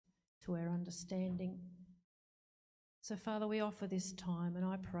to our understanding. So, Father, we offer this time, and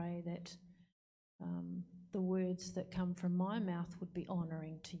I pray that the words that come from my mouth would be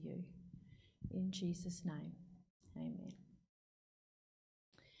honouring to you. In Jesus' name, amen.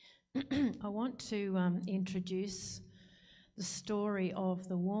 I want to introduce the story of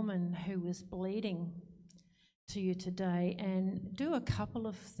the woman who was bleeding to you today and do a couple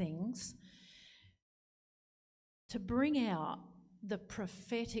of things to bring out the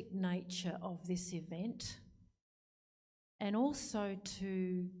prophetic nature of this event and also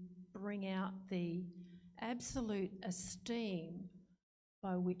to bring out the absolute esteem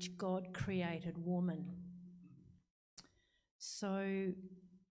by which God created woman. So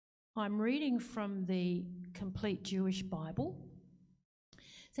I'm reading from the Complete Jewish Bible.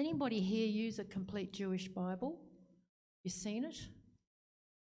 Does anybody here use a Complete Jewish Bible? You seen it?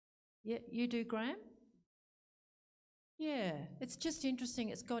 Yeah, you do, Graham? Yeah, it's just interesting.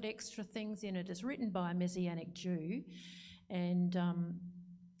 It's got extra things in it. It's written by a Messianic Jew, and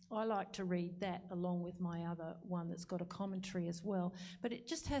I like to read that along with my other one that's got a commentary as well. But it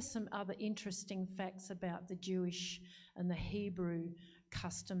just has some other interesting facts about the Jewish and the Hebrew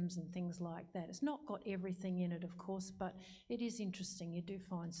customs and things like that. It's not got everything in it, of course, but it is interesting. You do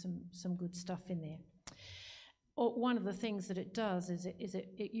find some good stuff in there. One of the things that it does is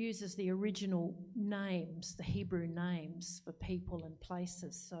it uses the original names, the Hebrew names for people and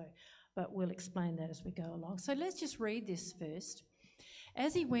places. So, but we'll explain that as we go along. So let's just read this first.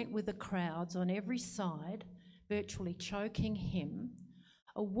 As he went with the crowds on every side, virtually choking him,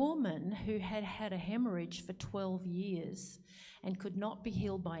 a woman who had had a hemorrhage for 12 years and could not be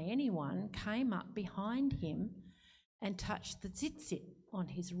healed by anyone came up behind him and touched the tzitzit on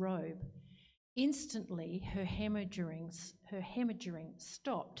his robe. Instantly, her hemorrhaging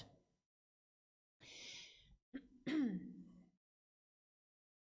stopped.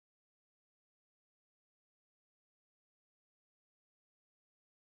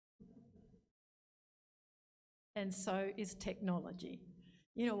 And so is technology.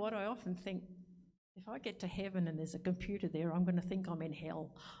 You know what, I often think, if I get to heaven and there's a computer there, I'm going to think I'm in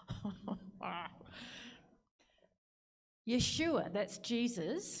hell. Yeshua, that's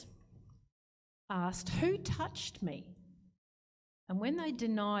Jesus, asked, "Who touched me?" And when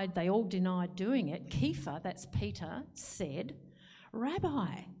they all denied doing it, Kepha, that's Peter, said,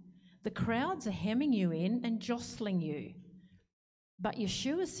 "Rabbi, the crowds are hemming you in and jostling you." But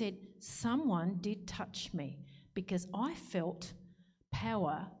Yeshua said, "Someone did touch me because I felt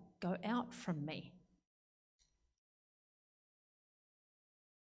power go out from me."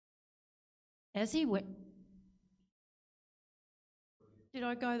 As he went... Did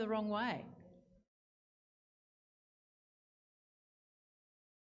I go the wrong way?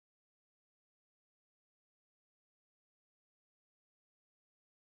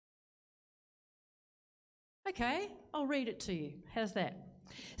 Okay, I'll read it to you. How's that?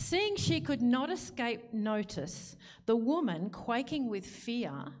 Seeing she could not escape notice, the woman, quaking with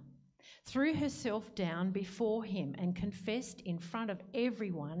fear, threw herself down before him and confessed in front of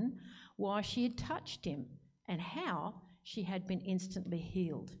everyone why she had touched him and how she had been instantly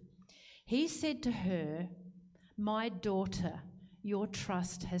healed. He said to her, "My daughter, your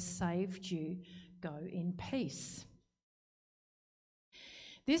trust has saved you. Go in peace."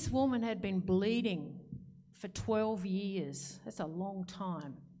 This woman had been bleeding for 12 years. That's a long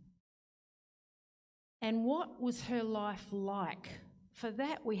time. And what was her life like? For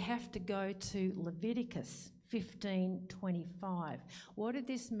that, we have to go to Leviticus 15:25. What did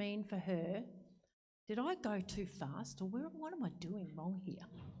this mean for her? Did I go too fast, or what am I doing wrong here?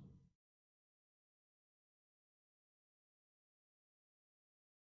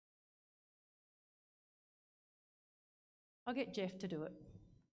 I'll get Jeff to do it.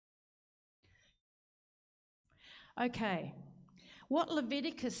 Okay, what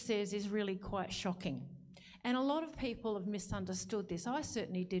Leviticus says is really quite shocking. And a lot of people have misunderstood this. I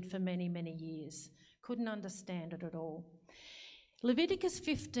certainly did for many, many years. Couldn't understand it at all. Leviticus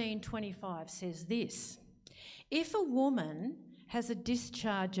 15:25 says this: "If a woman has a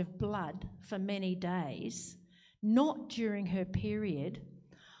discharge of blood for many days, not during her period,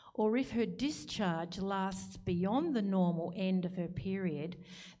 or if her discharge lasts beyond the normal end of her period,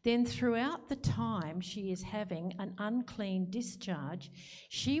 then throughout the time she is having an unclean discharge,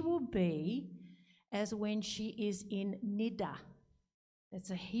 she will be as when she is in niddah." That's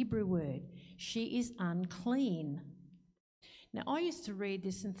a Hebrew word. She is unclean. Now, I used to read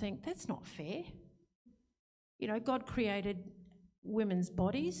this and think, that's not fair. You know, God created women's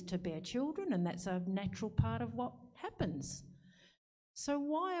bodies to bear children, and that's a natural part of what happens. So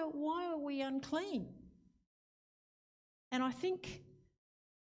why are we unclean? And I think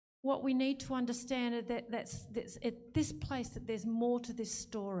what we need to understand is that that's at this place that there's more to this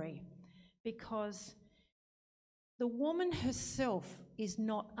story, because the woman herself is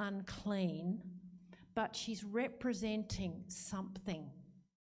not unclean, but she's representing something.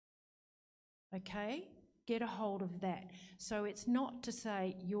 Okay? Get a hold of that. So it's not to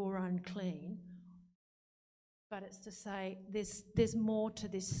say you're unclean, but it's to say there's more to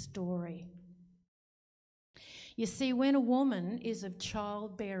this story. You see, when a woman is of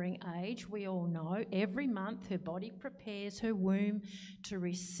childbearing age, we all know, every month her body prepares her womb to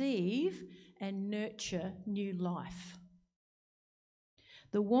receive and nurture new life.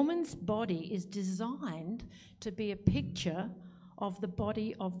 The woman's body is designed to be a picture of the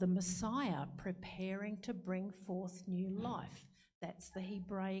body of the Messiah preparing to bring forth new life. That's the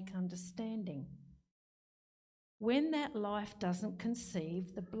Hebraic understanding. When that life doesn't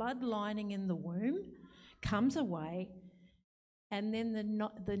conceive, the blood lining in the womb comes away, and then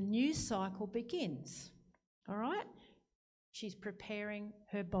the new cycle begins. All right? She's preparing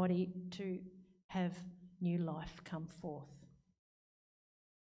her body to have new life come forth.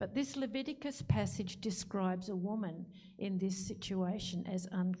 But this Leviticus passage describes a woman in this situation as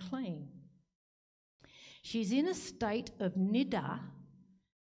unclean. She's in a state of niddah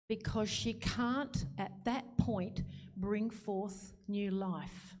because she can't, at that point, bring forth new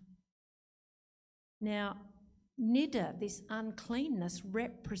life. Now, niddah, this uncleanness,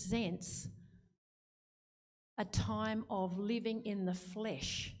 represents a time of living in the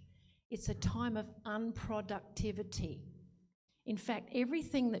flesh. It's a time of unproductivity. In fact,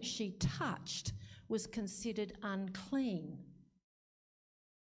 everything that she touched was considered unclean.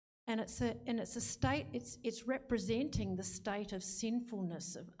 And it's a state, it's representing the state of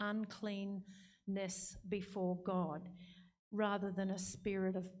sinfulness, of uncleanness before God, rather than a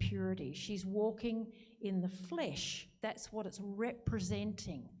spirit of purity. She's walking in the flesh. That's what it's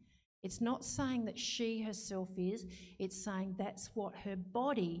representing. It's not saying that she herself is, it's saying that's what her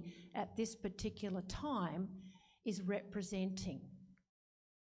body at this particular time is representing.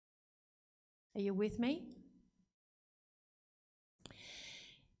 Are you with me?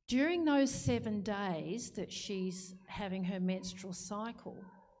 During those 7 days that she's having her menstrual cycle,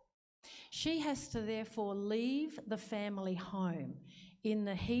 she has to therefore leave the family home. In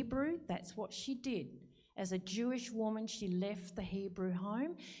the Hebrew, that's what she did. As a Jewish woman, she left the Hebrew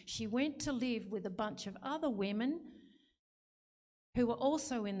home. She went to live with a bunch of other women who were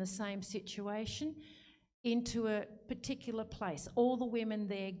also in the same situation into a particular place. All the women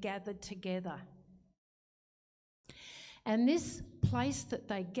there gathered together. And this place that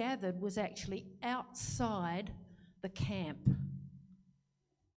they gathered was actually outside the camp.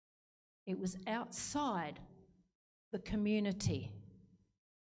 It was outside the community.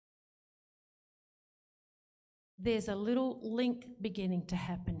 There's a little link beginning to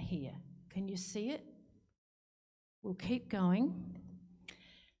happen here. Can you see it? We'll keep going.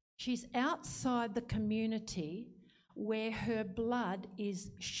 She's outside the community where her blood is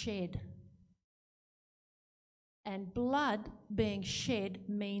shed. And blood being shed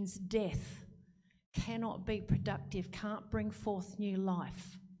means death. Cannot be productive, can't bring forth new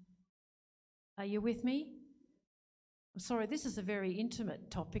life. Are you with me? I'm sorry, this is a very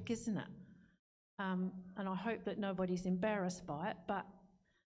intimate topic, isn't it? And I hope that nobody's embarrassed by it, but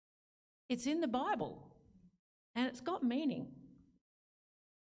it's in the Bible and it's got meaning.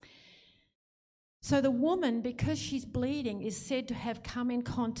 So the woman, because she's bleeding, is said to have come in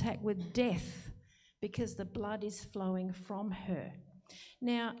contact with death because the blood is flowing from her.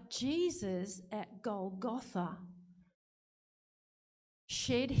 Now, Jesus at Golgotha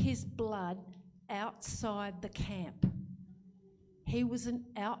shed his blood outside the camp. He was an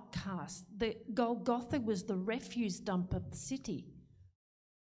outcast. The Golgotha was the refuse dump of the city.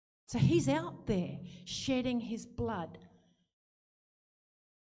 So he's out there shedding his blood,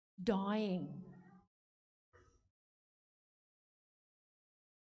 dying.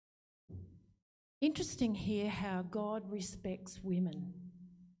 Interesting here how God respects women.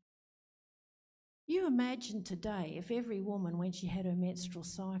 You imagine today if every woman, when she had her menstrual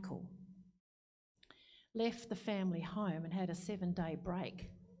cycle, left the family home and had a 7-day break.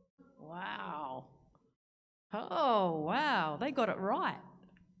 Wow. Oh, wow, they got it right.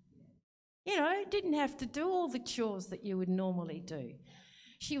 You know, didn't have to do all the chores that you would normally do.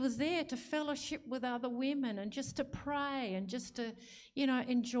 She was there to fellowship with other women and just to pray and just to, you know,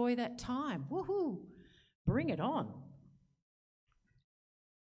 enjoy that time. Woohoo, bring it on.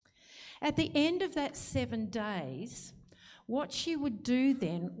 At the end of that 7 days, what she would do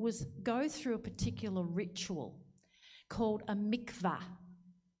then was go through a particular ritual called a mikvah.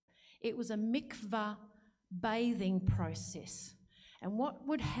 It was a mikvah bathing process. And what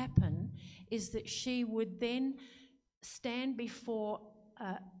would happen is that she would then stand before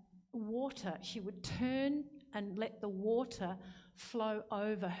water. She would turn and let the water flow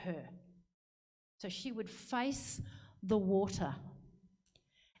over her. So she would face the water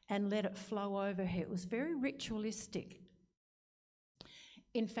and let it flow over her. It was very ritualistic.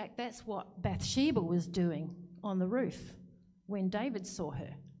 In fact, that's what Bathsheba was doing on the roof when David saw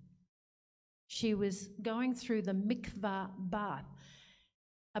her. She was going through the mikvah bath.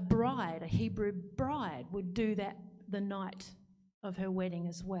 A bride, a Hebrew bride, would do that the night of her wedding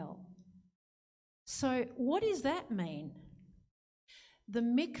as well. So what does that mean? The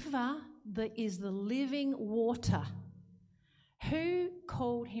mikvah is the living water. Who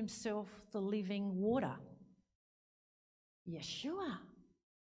called himself the living water? Yeshua,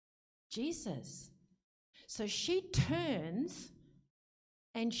 Jesus. So she turns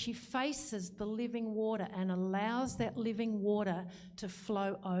and she faces the living water and allows that living water to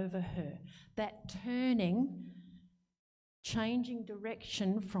flow over her. That turning, changing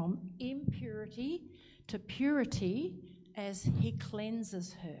direction from impurity to purity as he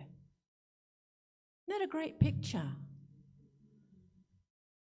cleanses her. Isn't that a great picture?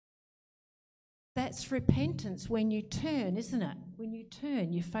 That's repentance when you turn, isn't it? When you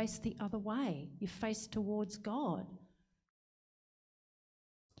turn, you face the other way. You face towards God.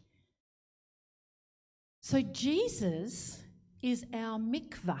 So Jesus is our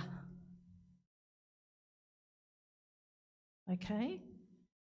mikvah. Okay?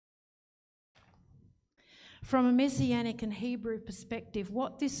 From a Messianic and Hebrew perspective,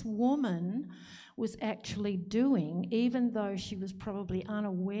 what this woman was actually doing, even though she was probably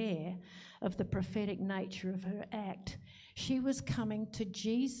unaware of the prophetic nature of her act, she was coming to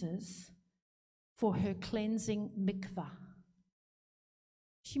Jesus for her cleansing mikvah.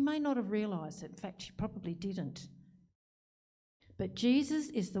 She may not have realised it. In fact, she probably didn't. But Jesus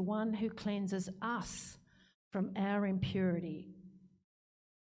is the one who cleanses us from our impurity.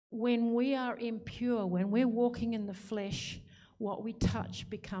 When we are impure, when we're walking in the flesh, what we touch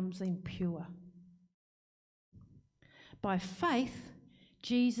becomes impure. By faith,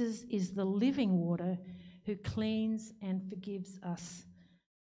 Jesus is the living water who cleans and forgives us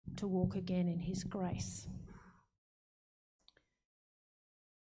to walk again in his grace.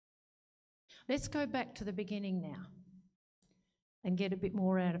 Let's go back to the beginning now and get a bit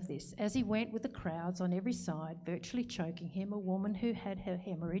more out of this. As he went with the crowds on every side, virtually choking him, a woman who had her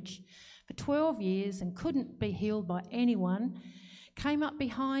hemorrhage for 12 years and couldn't be healed by anyone, came up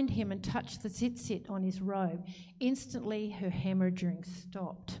behind him and touched the tzitzit on his robe. Instantly, her hemorrhaging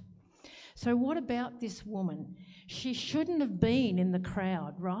stopped. So what about this woman? She shouldn't have been in the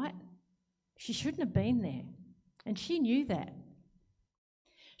crowd, right? She shouldn't have been there. And she knew that.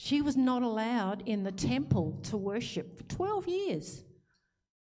 She was not allowed in the temple to worship for 12 years.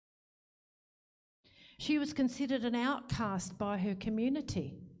 She was considered an outcast by her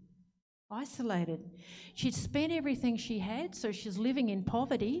community, isolated. She'd spent everything she had, so she was living in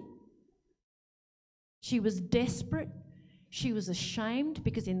poverty. She was desperate. She was ashamed,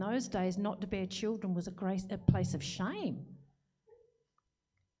 because in those days not to bear children was a place of shame.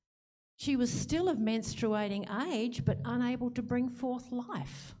 She was still of menstruating age, but unable to bring forth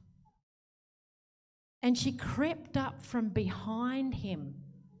life. And she crept up from behind him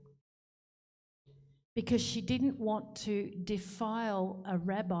because she didn't want to defile a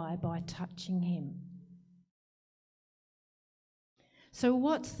rabbi by touching him. So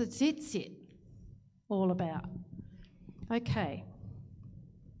what's the tzitzit all about? Okay.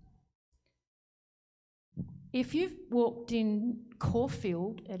 If you've walked in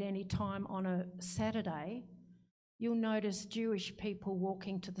Caulfield at any time on a Saturday, you'll notice Jewish people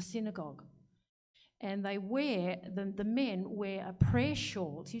walking to the synagogue. And they wear, the men wear a prayer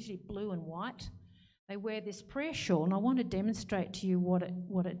shawl. It's usually blue and white. They wear this prayer shawl, and I want to demonstrate to you what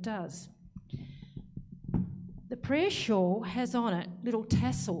it does. The prayer shawl has on it little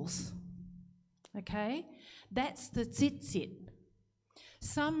tassels, okay? That's the tzitzit.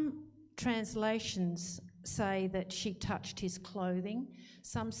 Some translations say that she touched his clothing.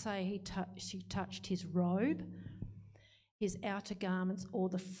 Some say she touched his robe, his outer garments, or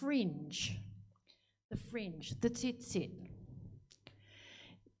the fringe. The fringe, the tzitzit.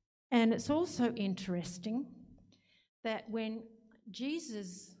 And it's also interesting that when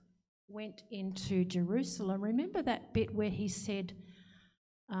Jesus went into Jerusalem, remember that bit where he said,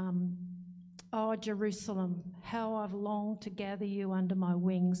 "Oh, Jerusalem, how I've longed to gather you under my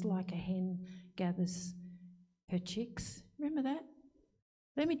wings like a hen gathers her chicks." Remember that?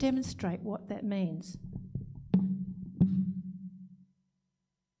 Let me demonstrate what that means.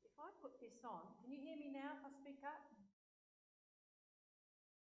 If I put this on, can you hear me now if I speak up?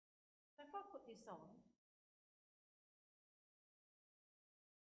 this on,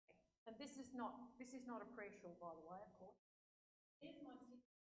 and this is not a prayer shawl, by the way, of course. Here's my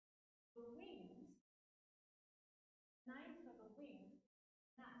sister. The wings, name for the wings,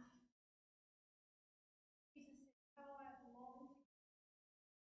 Nash. Jesus said, "How I belong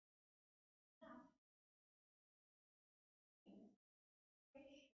to Nash."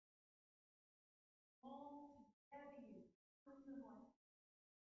 All together you under my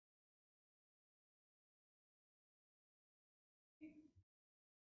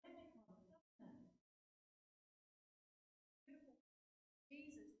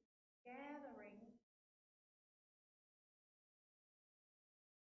Jesus gathering.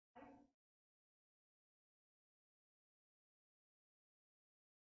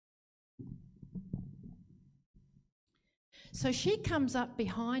 So she comes up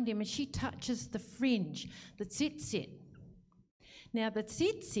behind him and she touches the fringe, the tzitzit. Now the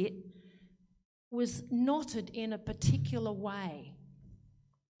tzitzit was knotted in a particular way.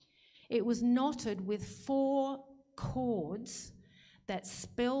 It was knotted with 4 cords that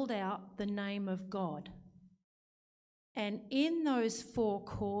spelled out the name of God. And in those 4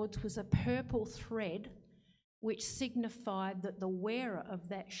 cords was a purple thread which signified that the wearer of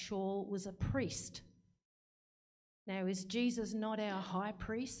that shawl was a priest. Now, is Jesus not our high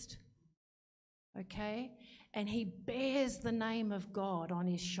priest? Okay? And he bears the name of God on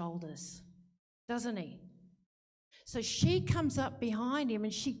his shoulders, doesn't he? So she comes up behind him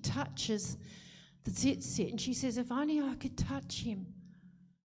and she touches the tzitzit and she says, if only I could touch him.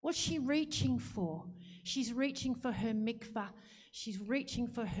 What's she reaching for? She's reaching for her mikvah. She's reaching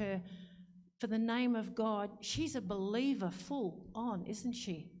for the name of God. She's a believer full on, isn't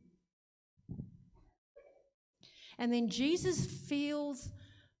she? And then Jesus feels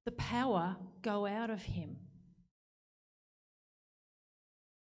the power go out of him.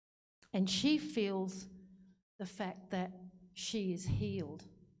 And she feels the fact that she is healed.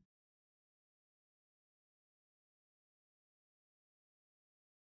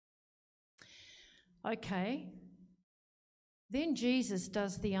 Okay. Then Jesus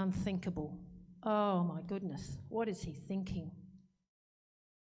does the unthinkable. Oh my goodness, what is he thinking?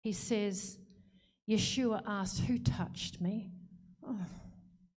 He says, Yeshua asked, who touched me? Oh.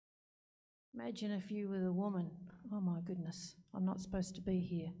 Imagine if you were the woman. Oh my goodness, I'm not supposed to be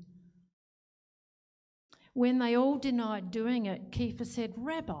here. When they all denied doing it, Kepha said,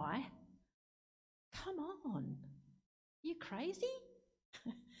 Rabbi, come on, you crazy?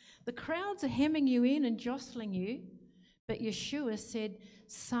 The crowds are hemming you in and jostling you, but Yeshua said,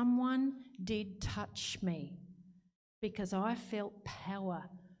 someone did touch me because I felt power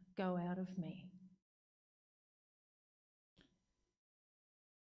go out of me.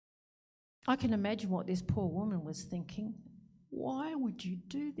 I can imagine what this poor woman was thinking. Why would you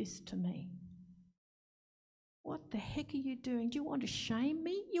do this to me? What the heck are you doing? Do you want to shame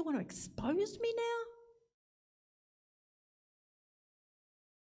me? You want to expose me now?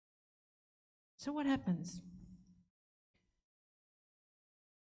 So what happens?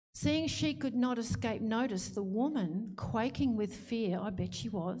 Seeing she could not escape notice, the woman, quaking with fear, I bet she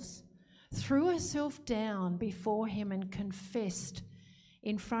was, threw herself down before him and confessed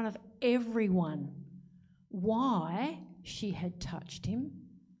in front of everyone why she had touched him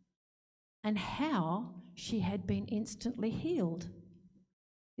and how she had been instantly healed.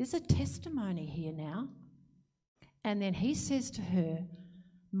 There's a testimony here now. And then he says to her,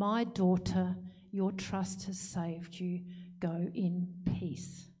 my daughter, your trust has saved you. Go in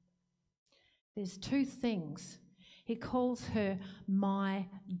peace. There's 2 things. He calls her my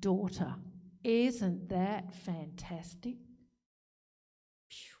daughter. Isn't that fantastic?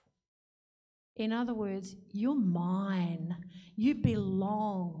 In other words, you're mine. You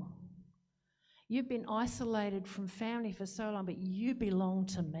belong. You've been isolated from family for so long, but you belong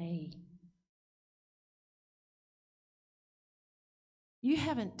to me. You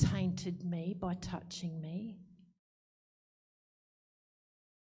haven't tainted me by touching me.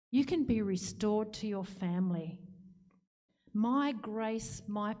 You can be restored to your family. My grace,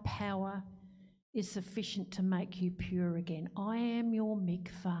 my power is sufficient to make you pure again. I am your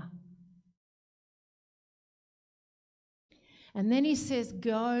mikvah. And then he says,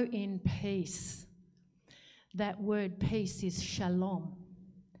 go in peace. That word peace is shalom.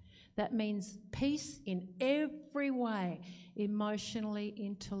 That means peace in every way, emotionally,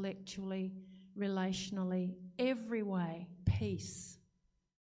 intellectually, relationally, every way, peace.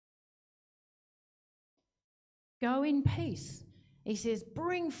 Go in peace. He says,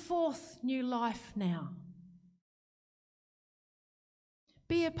 bring forth new life now.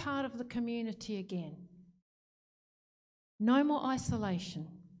 Be a part of the community again. No more isolation.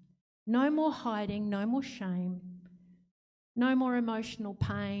 No more hiding, no more shame, no more emotional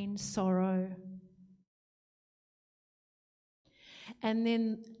pain, sorrow. And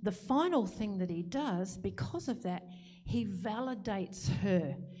then the final thing that he does, because of that, he validates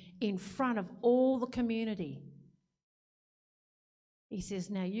her in front of all the community. He says,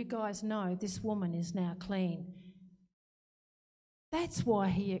 now you guys know this woman is now clean. That's why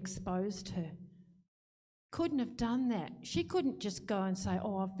he exposed her. Couldn't have done that. She couldn't just go and say,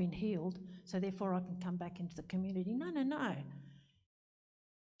 oh, I've been healed, so therefore I can come back into the community. No, no, no.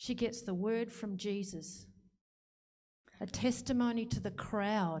 She gets the word from Jesus, a testimony to the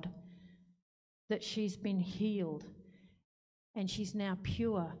crowd that she's been healed and she's now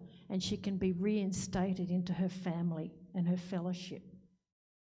pure and she can be reinstated into her family and her fellowship.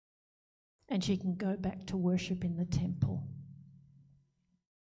 And she can go back to worship in the temple.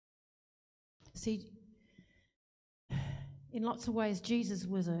 See, in lots of ways, Jesus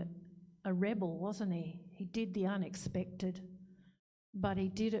was a rebel, wasn't he? He did the unexpected, but he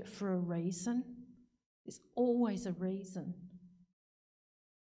did it for a reason. There's always a reason.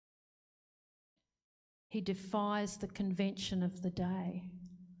 He defies the convention of the day,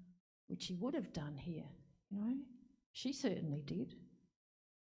 which he would have done here, you know. She certainly did.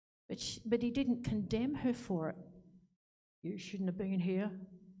 But he didn't condemn her for it. You shouldn't have been here.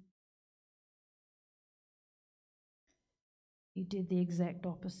 He did the exact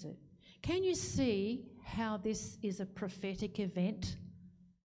opposite. Can you see how this is a prophetic event?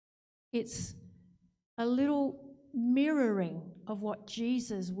 It's a little mirroring of what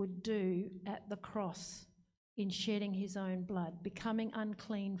Jesus would do at the cross in shedding his own blood, becoming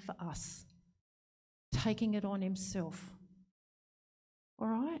unclean for us, taking it on himself. All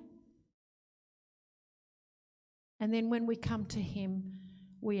right? And then when we come to him,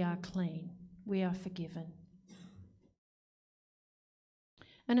 we are clean, we are forgiven.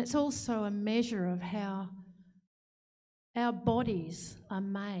 And it's also a measure of how our bodies are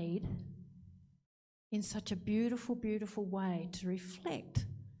made in such a beautiful, beautiful way to reflect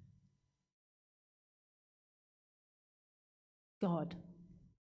God,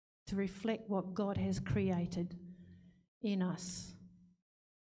 to reflect what God has created in us.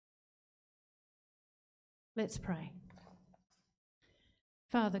 Let's pray.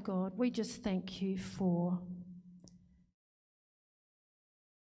 Father God, we just thank you for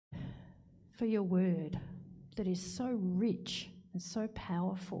your word that is so rich and so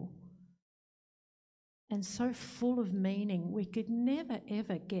powerful and so full of meaning. We could never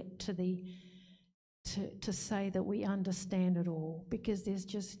ever get to say that we understand it all, because there's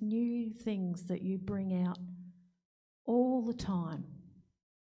just new things that you bring out all the time.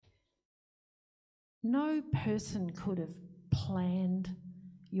 No person could have planned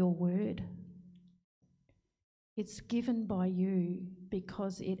your word. It's given by you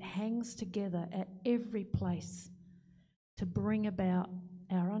because it hangs together at every place to bring about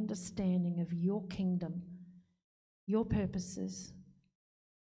our understanding of your kingdom, your purposes,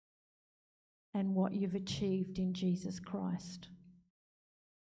 and what you've achieved in Jesus Christ.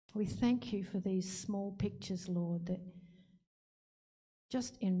 We thank you for these small pictures, Lord, that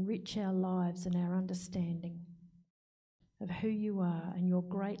just enrich our lives and our understanding of who you are and your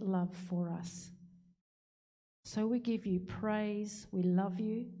great love for us. So we give you praise, we love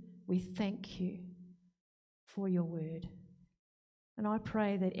you, we thank you for your word. And I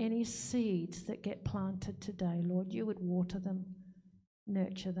pray that any seeds that get planted today, Lord, you would water them,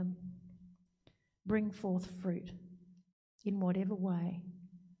 nurture them, bring forth fruit in whatever way.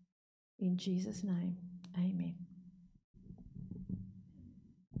 In Jesus' name, amen.